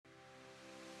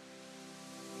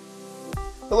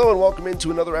Hello and welcome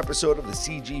into another episode of the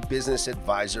CG Business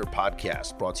Advisor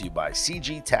podcast, brought to you by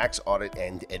CG Tax Audit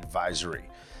and Advisory.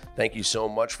 Thank you so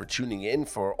much for tuning in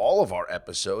for all of our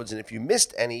episodes. And if you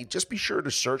missed any, just be sure to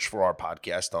search for our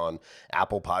podcast on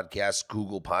Apple Podcasts,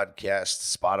 Google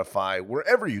Podcasts, Spotify,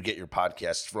 wherever you get your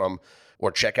podcasts from,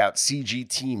 or check out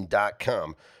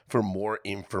cgteam.com for more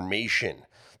information.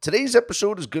 Today's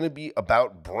episode is going to be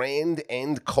about brand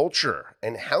and culture,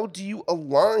 and how do you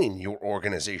align your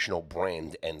organizational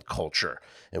brand and culture,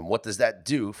 and what does that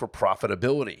do for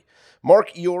profitability?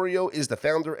 Mark Iorio is the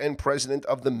founder and president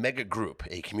of the Mega Group,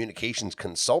 a communications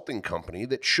consulting company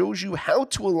that shows you how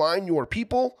to align your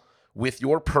people with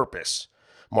your purpose.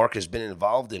 Mark has been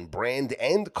involved in brand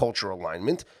and culture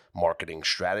alignment, marketing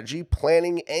strategy,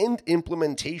 planning, and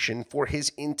implementation for his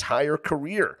entire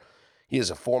career. He is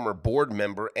a former board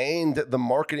member and the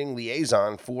marketing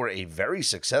liaison for a very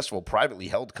successful privately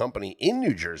held company in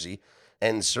New Jersey,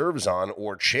 and serves on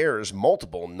or chairs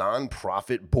multiple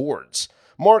nonprofit boards.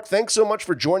 Mark, thanks so much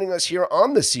for joining us here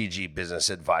on the CG Business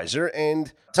Advisor,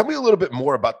 and tell me a little bit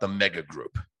more about the Mega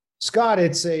Group. Scott,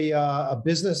 it's a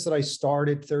business that I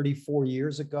started 34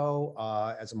 years ago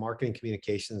as a marketing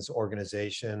communications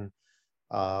organization.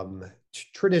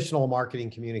 Traditional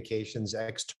marketing communications,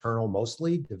 external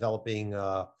mostly, developing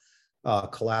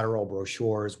collateral,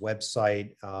 brochures,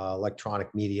 website,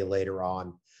 electronic media later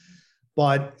on.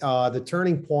 But the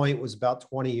turning point was about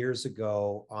 20 years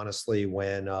ago, honestly,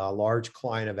 when a large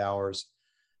client of ours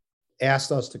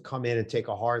asked us to come in and take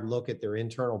a hard look at their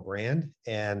internal brand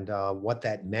and what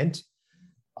that meant.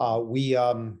 We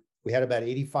had about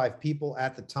 85 people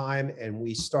at the time, and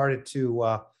we started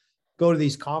to go to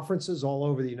these conferences all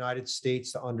over the United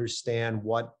States to understand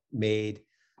what made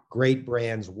great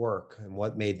brands work and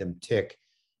what made them tick.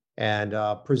 And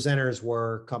presenters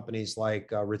were companies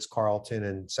like Ritz-Carlton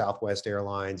and Southwest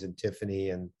Airlines and Tiffany,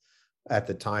 and at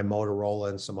the time Motorola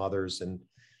and some others. And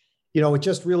it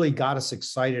just really got us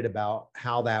excited about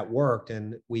how that worked.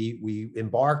 And we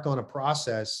embarked on a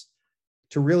process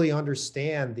to really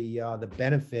understand the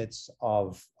benefits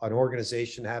of an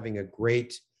organization having a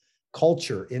great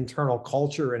culture, internal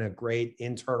culture, and a great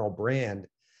internal brand,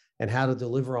 and how to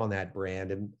deliver on that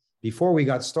brand. And before we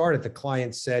got started, the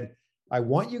client said, I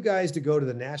want you guys to go to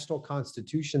the National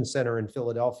Constitution Center in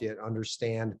Philadelphia and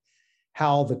understand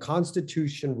how the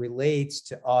Constitution relates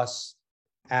to us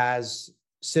as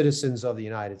citizens of the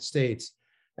United States.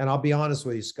 And I'll be honest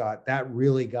with you, Scott, that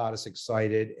really got us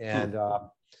excited. And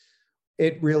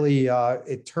it really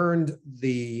it turned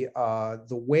the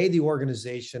way the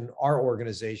organization, our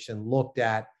organization, looked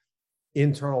at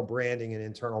internal branding and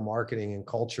internal marketing and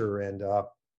culture. And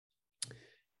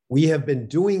we have been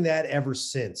doing that ever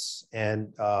since.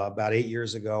 And about 8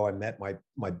 years ago, I met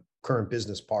my current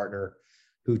business partner,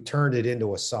 who turned it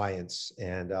into a science.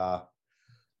 And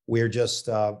we're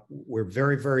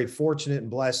very, very fortunate and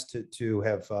blessed to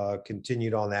have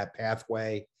continued on that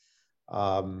pathway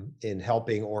in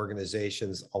helping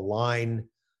organizations align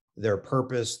their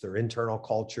purpose, their internal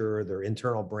culture, their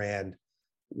internal brand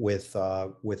with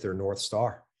their North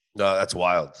Star. No, that's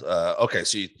wild. Okay,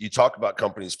 so you talk about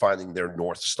companies finding their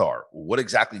North Star. What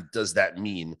exactly does that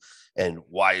mean, and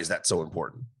why is that so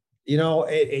important?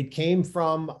 It came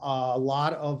from a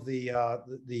lot of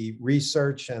the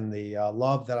research and the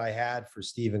love that I had for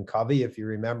Stephen Covey. If you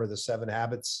remember the 7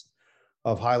 Habits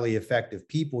of Highly Effective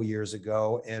People years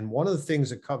ago. And one of the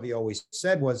things that Covey always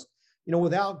said was,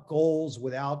 without goals,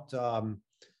 without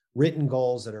written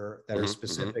goals that are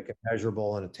specific and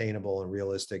measurable and attainable and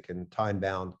realistic and time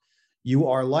bound, you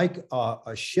are like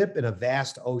a ship in a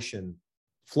vast ocean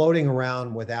floating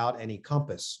around without any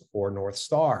compass or North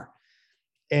Star.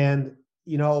 And,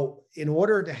 in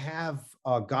order to have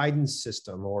a guidance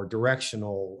system or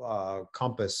directional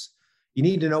compass, you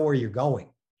need to know where you're going.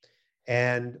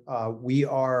 And we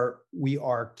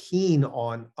are keen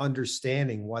on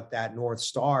understanding what that North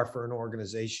Star for an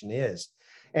organization is.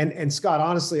 And Scott,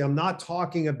 honestly, I'm not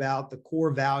talking about the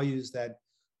core values that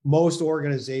most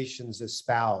organizations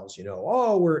espouse.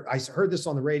 I heard this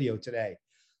on the radio today.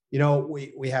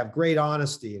 We have great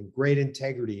honesty and great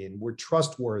integrity, and we're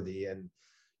trustworthy, and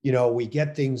we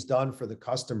get things done for the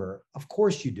customer. Of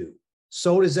course you do.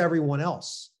 So does everyone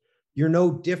else. You're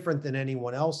no different than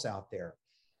anyone else out there.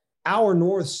 Our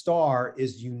North Star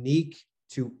is unique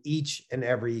to each and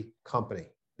every company.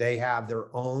 They have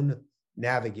their own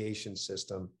navigation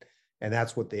system, and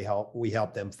that's what we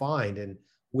help them find. And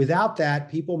without that,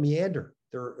 people meander.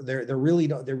 They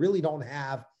really don't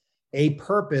have a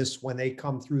purpose when they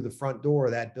come through the front door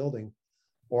of that building,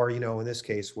 or in this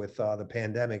case with the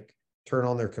pandemic, turn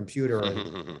on their computer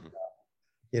and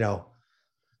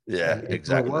Yeah,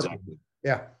 exactly.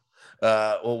 Yeah.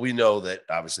 Well, we know that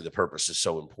obviously the purpose is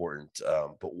so important,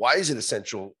 but why is it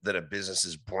essential that a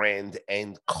business's brand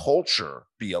and culture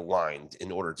be aligned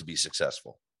in order to be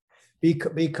successful?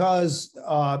 Because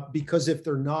if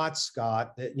they're not,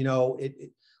 Scott,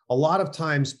 a lot of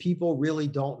times people really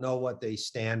don't know what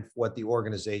the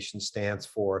organization stands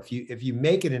for. If you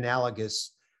make it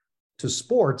analogous to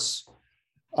sports,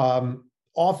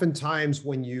 oftentimes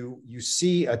when you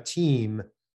see a team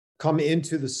come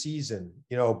into the season,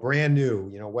 brand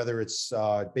new, whether it's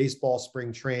baseball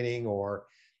spring training or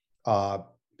uh,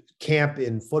 camp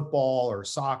in football or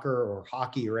soccer or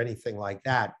hockey or anything like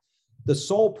that, the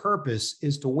sole purpose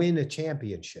is to win a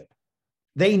championship.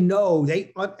 They know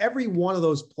every one of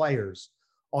those players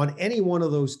on any one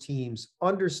of those teams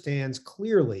understands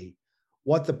clearly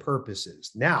what the purpose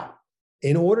is. Now,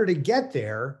 in order to get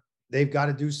there, they've got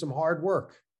to do some hard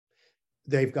work.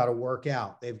 They've got to work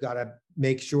out. They've got to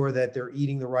make sure that they're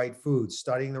eating the right food,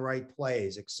 studying the right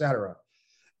plays, et cetera.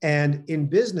 And in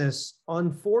business,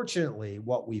 unfortunately,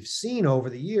 what we've seen over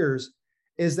the years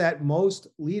is that most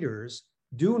leaders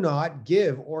do not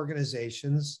give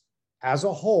organizations as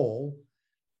a whole,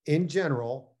 in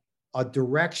general, a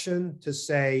direction to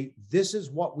say, this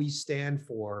is what we stand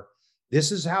for.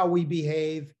 This is how we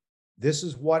behave. This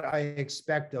is what I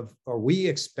expect of, or we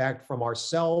expect from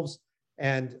ourselves,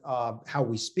 and how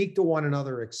we speak to one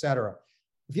another, et cetera.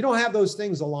 If you don't have those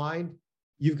things aligned,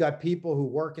 you've got people who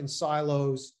work in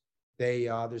silos.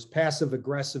 There's passive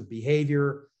aggressive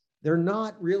behavior. They're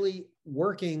not really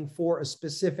working for a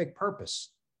specific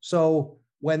purpose. So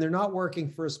when they're not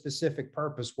working for a specific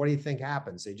purpose, what do you think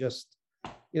happens? They just,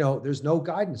 there's no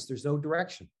guidance, there's no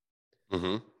direction.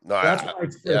 Mm-hmm. No, That's why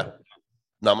it's critical. yeah.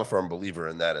 No, I'm a firm believer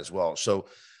in that as well. So,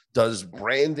 does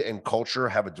brand and culture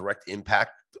have a direct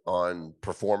impact on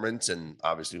performance? And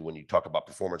obviously, when you talk about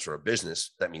performance for a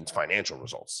business, that means financial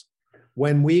results.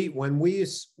 We've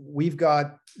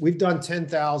done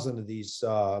 10,000 of these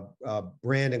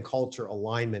brand and culture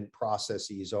alignment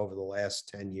processes over the last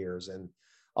 10 years, and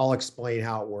I'll explain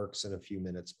how it works in a few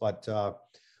minutes. But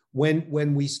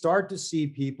when we start to see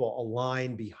people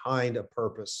align behind a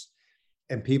purpose,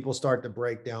 and people start to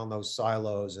break down those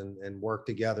silos and work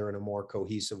together in a more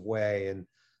cohesive way, and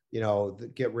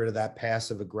get rid of that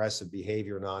passive aggressive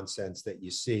behavior nonsense that you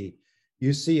see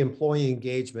employee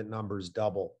engagement numbers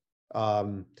double.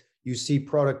 You see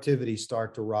productivity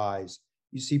start to rise.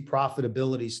 You see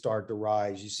profitability start to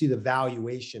rise. You see the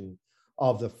valuation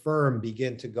of the firm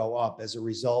begin to go up as a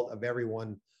result of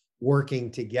everyone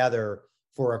working together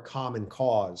for a common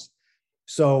cause.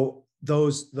 So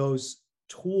those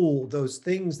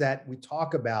things that we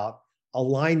talk about,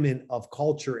 alignment of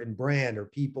culture and brand or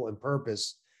people and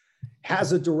purpose,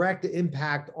 has a direct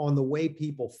impact on the way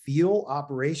people feel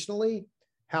operationally,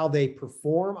 how they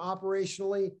perform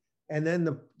operationally. And then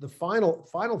the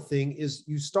final thing is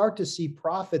you start to see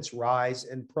profits rise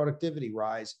and productivity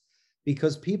rise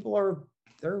because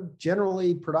they're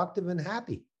generally productive and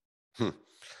happy.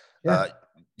 Yeah.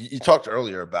 You talked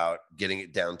earlier about getting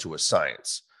it down to a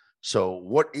science. So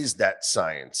what is that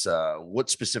science? What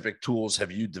specific tools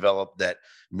have you developed that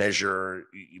measure,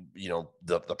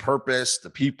 the purpose,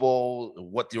 the people,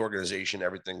 what the organization,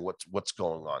 everything, what's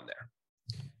going on there?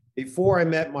 Before I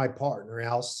met my partner,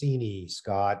 Al Cini,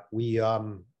 Scott, we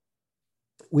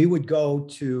would go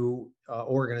to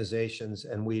organizations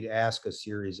and we'd ask a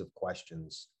series of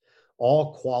questions,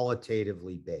 all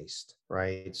qualitatively based,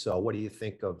 right? So what do you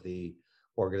think of the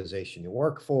organization you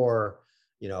work for?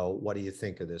 What do you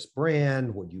think of this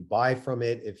brand? Would you buy from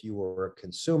it if you were a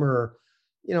consumer?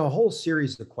 A whole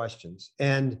series of questions.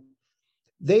 And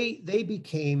they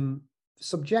became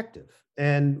subjective.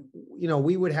 And,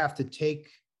 we would have to take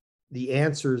the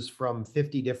answers from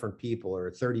 50 different people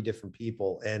or 30 different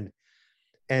people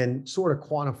and sort of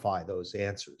quantify those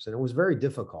answers. And it was very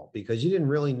difficult because you didn't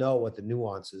really know what the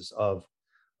nuances of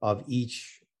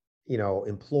each,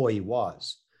 employee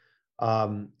was.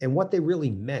 And what they really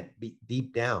meant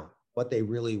deep down, what they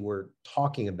really were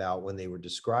talking about when they were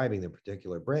describing the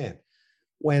particular brand.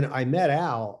 When I met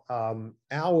Al,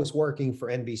 Al was working for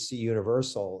NBC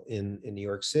Universal in New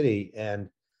York City, and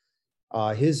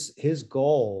his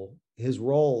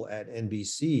role at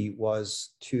NBC was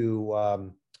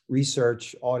to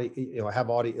research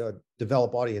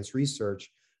develop audience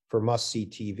research for must-see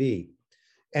TV,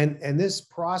 and this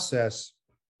process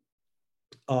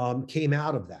came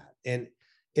out of that. And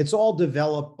it's all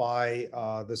developed by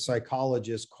the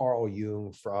psychologist Carl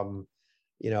Jung from,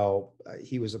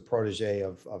 he was a protege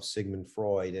of Sigmund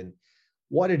Freud. And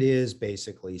what it is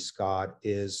basically, Scott,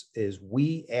 is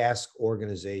we ask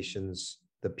organizations,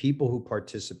 the people who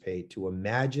participate, to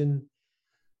imagine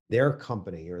their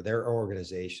company or their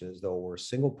organization as though it were a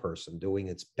single person doing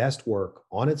its best work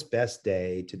on its best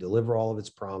day to deliver all of its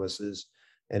promises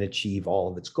and achieve all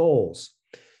of its goals.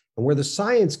 And where the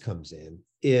science comes in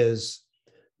is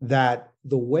that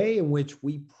the way in which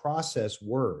we process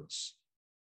words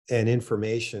and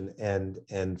information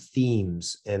and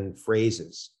themes and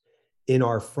phrases in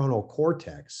our frontal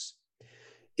cortex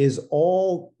is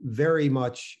all very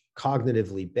much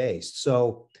cognitively based.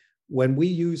 So when we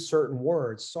use certain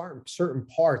words, certain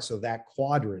parts of that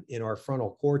quadrant in our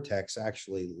frontal cortex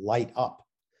actually light up.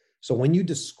 So when you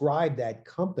describe that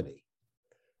company,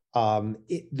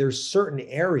 there's certain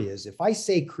areas. If I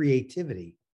say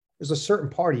creativity, there's a certain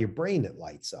part of your brain that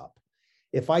lights up.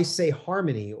 If I say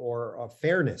harmony or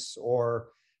fairness or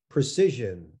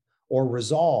precision or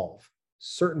resolve,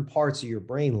 certain parts of your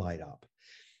brain light up.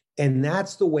 And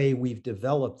that's the way we've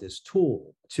developed this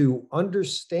tool to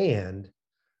understand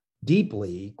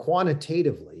deeply,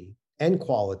 quantitatively, and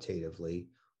qualitatively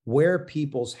where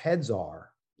people's heads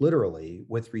are, literally,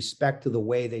 with respect to the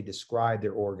way they describe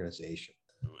their organization.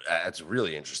 That's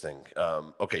really interesting.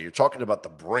 Okay, you're talking about the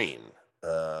brain.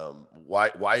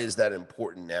 Why is that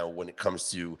important now when it comes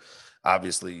to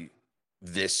obviously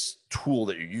this tool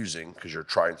that you're using, because you're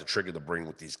trying to trigger the brain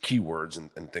with these keywords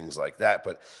and things like that?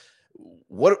 But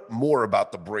what more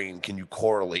about the brain can you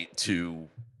correlate to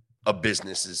a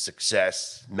business's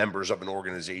success, members of an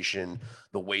organization,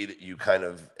 the way that you kind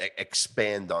of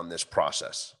expand on this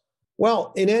process?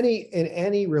 Well, in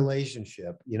any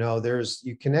relationship,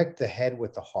 you connect the head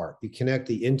with the heart, you connect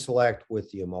the intellect with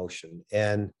the emotion,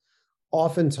 and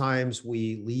oftentimes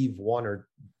we leave one or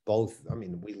both. I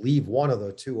mean, we leave one of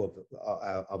the two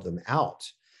of them out.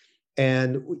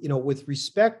 And with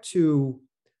respect to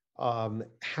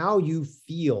how you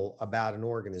feel about an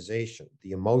organization,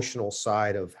 the emotional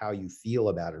side of how you feel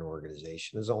about an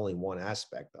organization is only one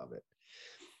aspect of it.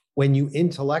 When you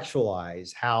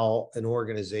intellectualize how an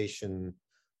organization,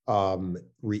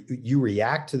 you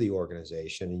react to the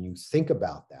organization and you think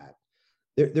about that,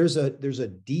 there's a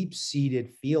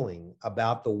deep-seated feeling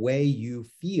about the way you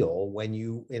feel when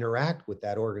you interact with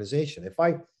that organization.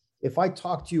 If I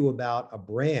talk to you about a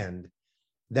brand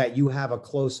that you have a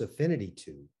close affinity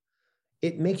to,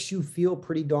 it makes you feel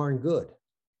pretty darn good.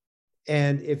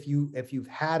 And if you've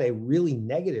had a really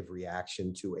negative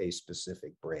reaction to a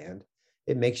specific brand,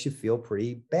 it makes you feel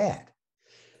pretty bad.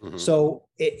 Mm-hmm. So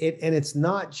it's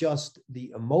not just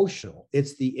the emotional,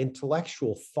 it's the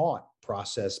intellectual thought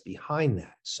process behind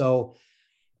that. So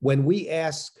when we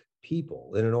ask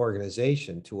people in an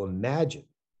organization to imagine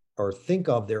or think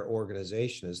of their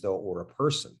organization as though it were a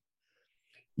person,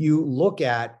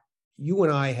 you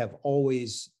and I have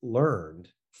always learned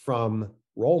from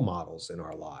role models in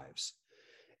our lives.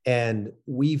 And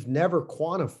we've never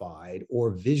quantified or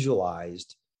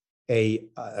visualized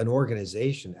an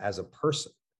organization as a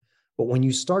person. But when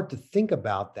you start to think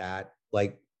about that,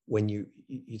 like when you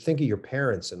think of your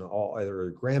parents and all,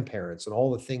 or grandparents and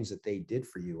all the things that they did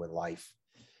for you in life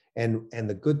and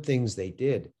the good things they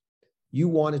did, you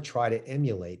want to try to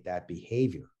emulate that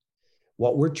behavior.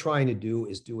 What we're trying to do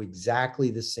is do exactly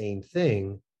the same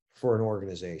thing for an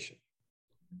organization.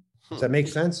 Does that make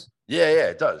sense? Yeah,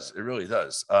 it does. It really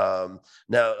does.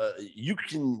 Now, you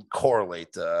can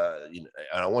correlate, and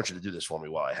I want you to do this for me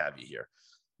while I have you here.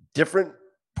 Different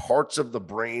parts of the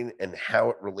brain and how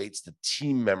it relates to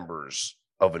team members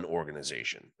of an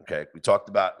organization. Okay, we talked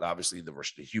about obviously the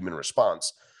human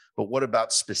response, but what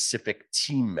about specific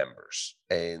team members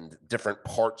and different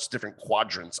parts, different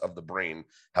quadrants of the brain,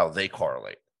 how they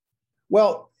correlate?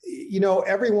 Well,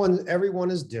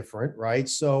 everyone is different, right?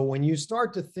 So when you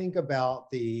start to think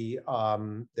about the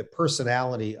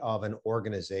personality of an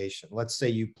organization, let's say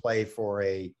you play for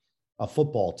a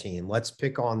football team. Let's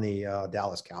pick on the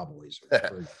Dallas Cowboys.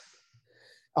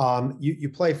 You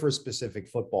play for a specific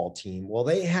football team. Well,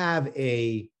 they have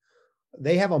a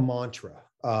mantra,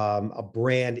 a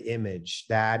brand image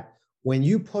that when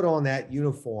you put on that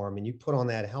uniform and you put on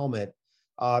that helmet,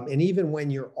 and even when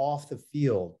you're off the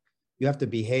field, you have to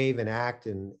behave and act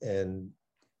and in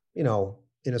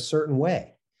a certain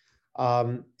way.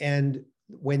 And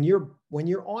when you're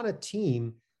on a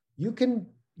team, you can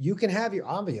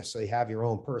obviously have your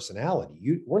own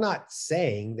personality. We're not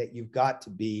saying that you've got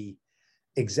to be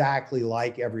exactly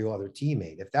like every other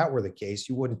teammate. If that were the case,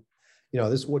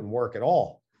 this wouldn't work at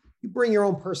all. You bring your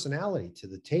own personality to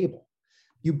the table.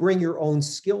 You bring your own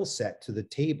skill set to the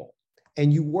table,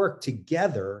 and you work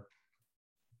together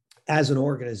as an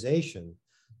organization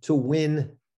to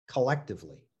win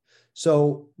collectively.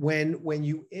 So when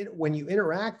you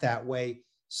interact that way,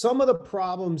 some of the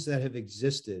problems that have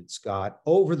existed, Scott,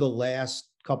 over the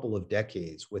last couple of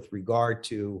decades with regard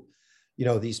to,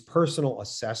 these personal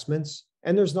assessments.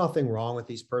 And there's nothing wrong with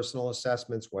these personal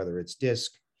assessments, whether it's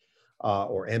DISC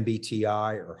or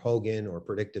MBTI or Hogan or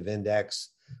Predictive Index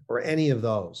or any of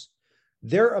those.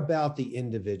 They're about the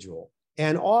individual.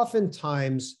 And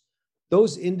oftentimes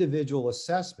those individual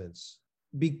assessments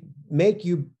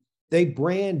they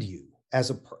brand you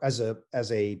as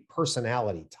a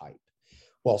personality type.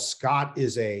 Well, Scott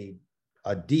is a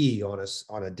D on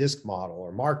a DISC model,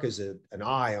 or Mark is an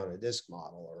I on a DISC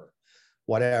model, or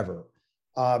whatever.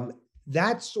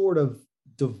 That sort of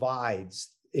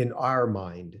divides, in our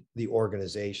mind, the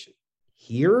organization.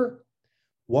 Here,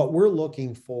 what we're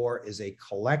looking for is a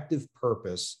collective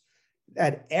purpose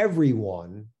that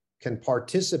everyone can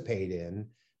participate in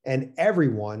and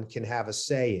everyone can have a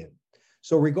say in.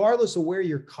 So regardless of where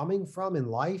you're coming from in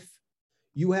life,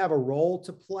 you have a role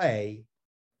to play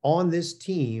on this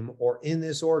team or in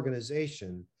this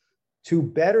organization to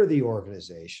better the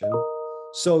organization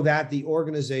so that the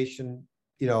organization,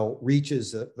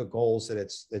 reaches the goals that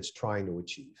it's trying to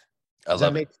achieve. Does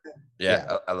that make sense?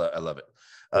 Yeah. I love it.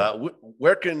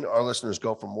 Where can our listeners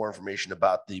go for more information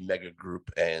about the Mega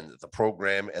Group and the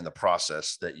program and the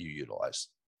process that you utilize?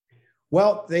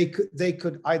 Well, they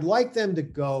could. I'd like them to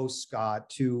go, Scott,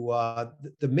 to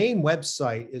the main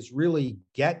website is really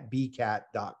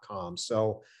getbcat.com.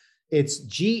 So it's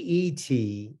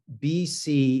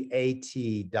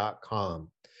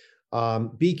GETBCAT.com.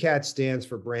 BCAT stands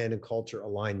for Brand and Culture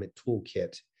Alignment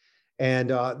Toolkit. And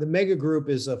the Mega Group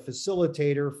is a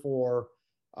facilitator for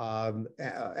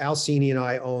Alcini and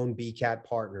I own BCAT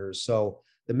partners. So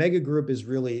the Mega Group is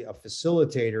really a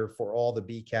facilitator for all the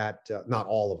BCAT, not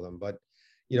all of them, but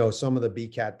some of the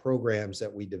BCAT programs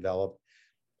that we develop.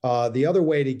 The other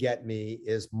way to get me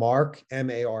is Mark,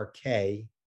 MARK,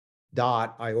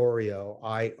 .iorio,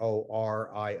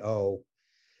 IORIO,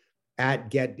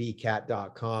 at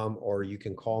getbcat.com, or you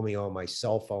can call me on my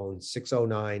cell phone,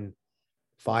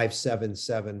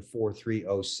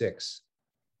 609-577-4306.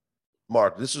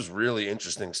 Mark, this is really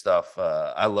interesting stuff.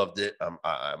 I loved it.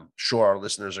 I'm sure our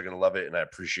listeners are going to love it, and I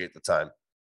appreciate the time.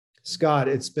 Scott,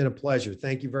 it's been a pleasure.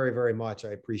 Thank you very, very much. I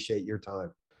appreciate your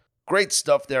time. Great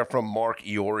stuff there from Mark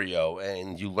Iorio,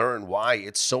 and you learn why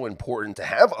it's so important to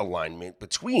have alignment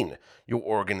between your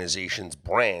organization's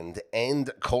brand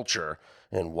and culture,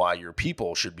 and why your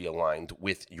people should be aligned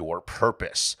with your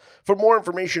purpose. For more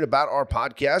information about our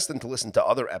podcast and to listen to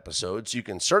other episodes, you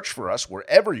can search for us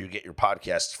wherever you get your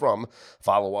podcasts from.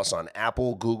 Follow us on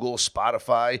Apple, Google,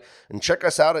 Spotify, and check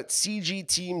us out at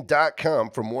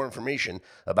cgteam.com for more information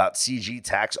about CG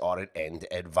Tax Audit and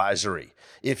Advisory.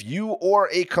 If you or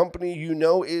a company you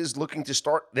know is looking to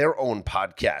start their own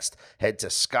podcast, head to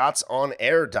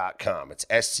scottsonair.com. It's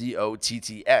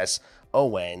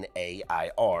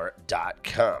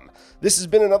SCOTTSONAIR.com. This has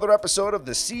been another episode of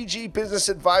the CG Business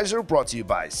Advisor, brought to you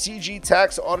by CG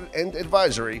Tax Audit and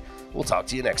Advisory. We'll talk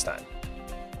to you next time.